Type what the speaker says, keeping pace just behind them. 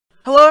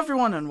Hello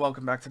everyone and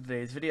welcome back to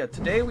today's video.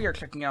 Today we are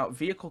checking out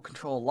vehicle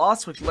control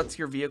loss, which lets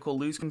your vehicle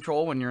lose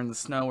control when you're in the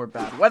snow or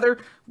bad weather.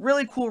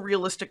 Really cool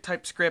realistic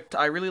type script.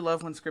 I really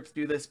love when scripts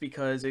do this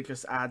because it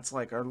just adds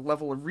like a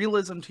level of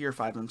realism to your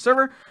FiveM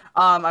server.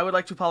 I would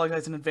like to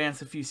apologize in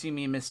advance if you see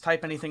me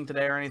mistype anything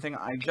today or anything.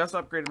 I just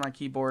upgraded my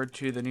keyboard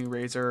to the new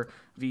Razer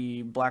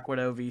Black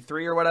Widow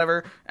V3 or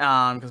whatever,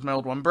 because my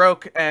old one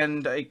broke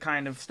and I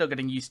kind of still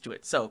getting used to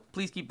it. So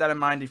please keep that in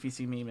mind if you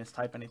see me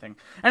mistype anything.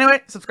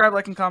 Anyway, subscribe,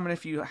 like, and comment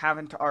if you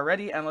haven't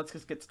already, and let's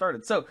just get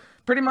started. So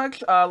pretty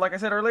much, like I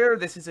said earlier,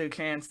 this is a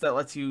chance that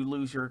lets you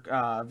lose your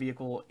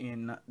vehicle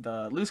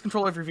lose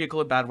control of your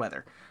vehicle in bad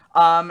weather.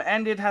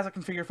 And it has a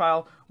configure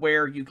file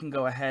where you can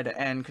go ahead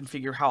and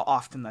configure how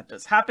often that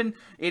does happen.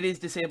 It is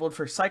disabled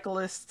for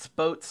cyclists,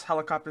 boats,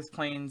 helicopters,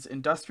 planes,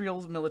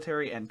 industrials,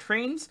 military, and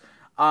trains.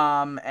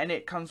 And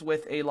it comes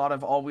with a lot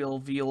of all-wheel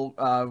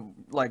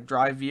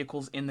drive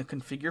vehicles in the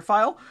configure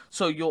file,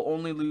 so you'll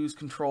only lose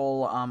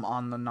control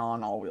on the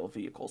non-all-wheel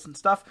vehicles and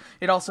stuff.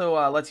 It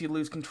also lets you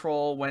lose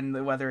control when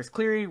the weather is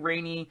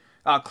clearing,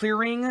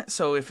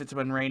 so if it's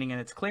been raining and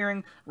it's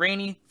clearing,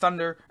 rainy,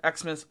 thunder,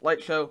 Xmas,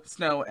 light show,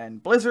 snow,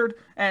 and blizzard,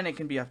 and it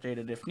can be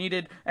updated if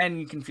needed, and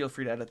you can feel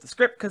free to edit the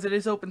script, because it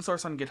is open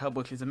source on GitHub,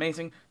 which is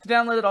amazing. To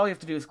download it, all you have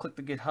to do is click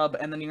the GitHub,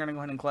 and then you're going to go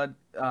ahead and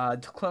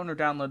clone or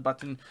download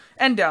button,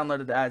 and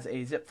download it as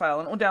a zip file,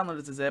 and it will download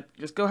as a zip.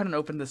 Just go ahead and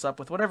open this up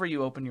with whatever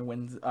you open your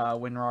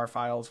WinRAR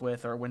files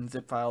with, or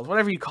WinZip files,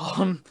 whatever you call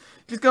them.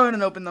 Just go ahead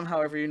and open them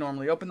however you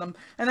normally open them,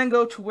 and then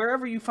go to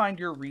wherever you find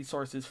your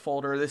resources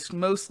folder. This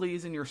mostly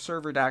is in your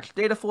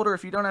server-data folder.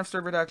 If you don't have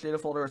server-data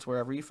folder, it's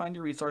wherever you find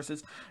your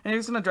resources, and you're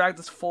just going to drag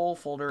this full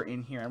folder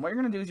in here, and what you're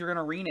going to do is you're going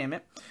to rename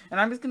it, and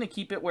I'm just going to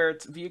keep it where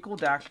it's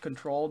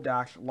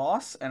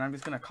vehicle-control-loss, and I'm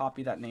just going to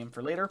copy that name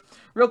for later.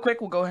 Real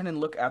quick, we'll go ahead and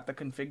look at the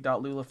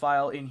config.lua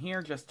file in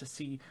here just to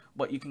see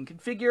what you can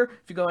configure.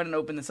 If you go ahead and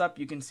open this up,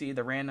 you can see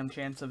the random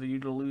chance of you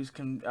to lose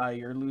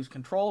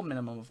control,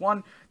 minimum of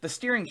 1. The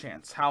steering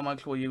chance, how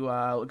much will you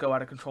go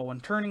out of control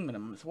when turning,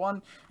 minimum is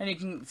 1. And you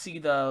can see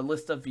the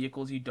list of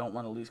vehicles you don't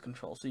want to lose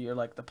control. So you're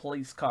like the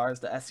police cars,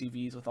 the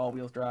SUVs with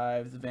all-wheel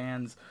drives,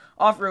 vans,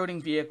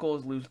 off-roading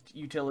vehicles,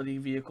 utility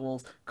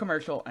vehicles,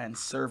 commercial, and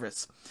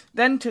service.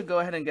 Then to go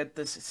ahead and get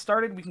this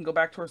started, we can go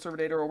back to our server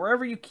data or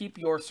wherever you keep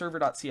your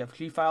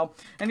server.cfg file,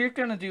 and you're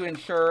going to do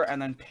ensure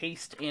and then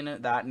paste in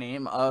that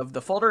name of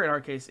the folder. In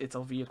our case, it's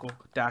a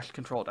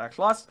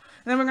vehicle-control-loss.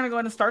 And then we're going to go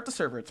ahead and start the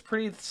server. It's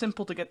pretty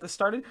simple to get this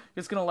started.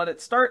 You're just going to let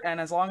it start,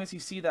 and as long as you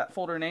see that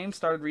folder name,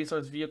 started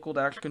resource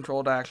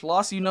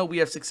vehicle-control-loss, you know we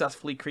have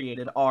successfully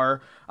created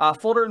our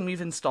folder and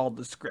we've installed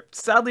the script.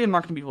 Sadly, I'm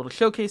not going to be able to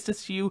showcase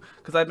this to you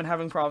because I've been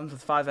having problems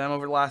with FiveM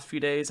over the last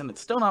few days, and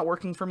it's still not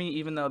working for me,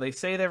 even though they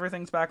say that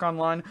everything's back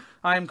online.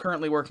 I'm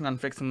currently working on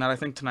fixing that. I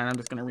think tonight I'm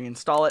just going to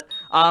reinstall it.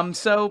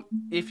 So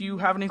if you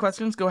have any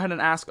questions, go ahead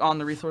and ask on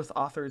the resource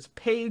authors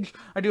page.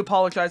 I do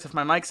apologize if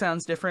my mic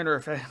sounds different or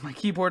if my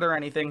keyboard or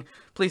anything.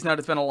 Please note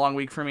it's been a long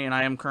week for me, and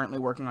I am currently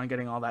working on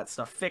getting all that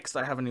stuff fixed.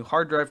 I have a new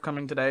hard drive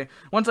coming today.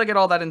 Once I get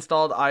all that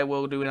installed, I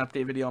will do an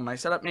update video on my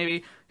setup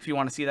maybe. If you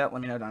want to see that,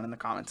 let me know down in the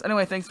comments.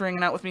 Anyway, thanks for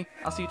hanging out with me.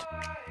 I'll see you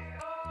tomorrow.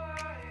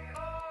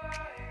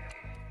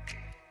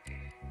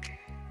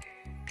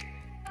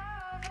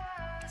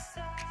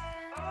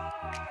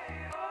 Oh,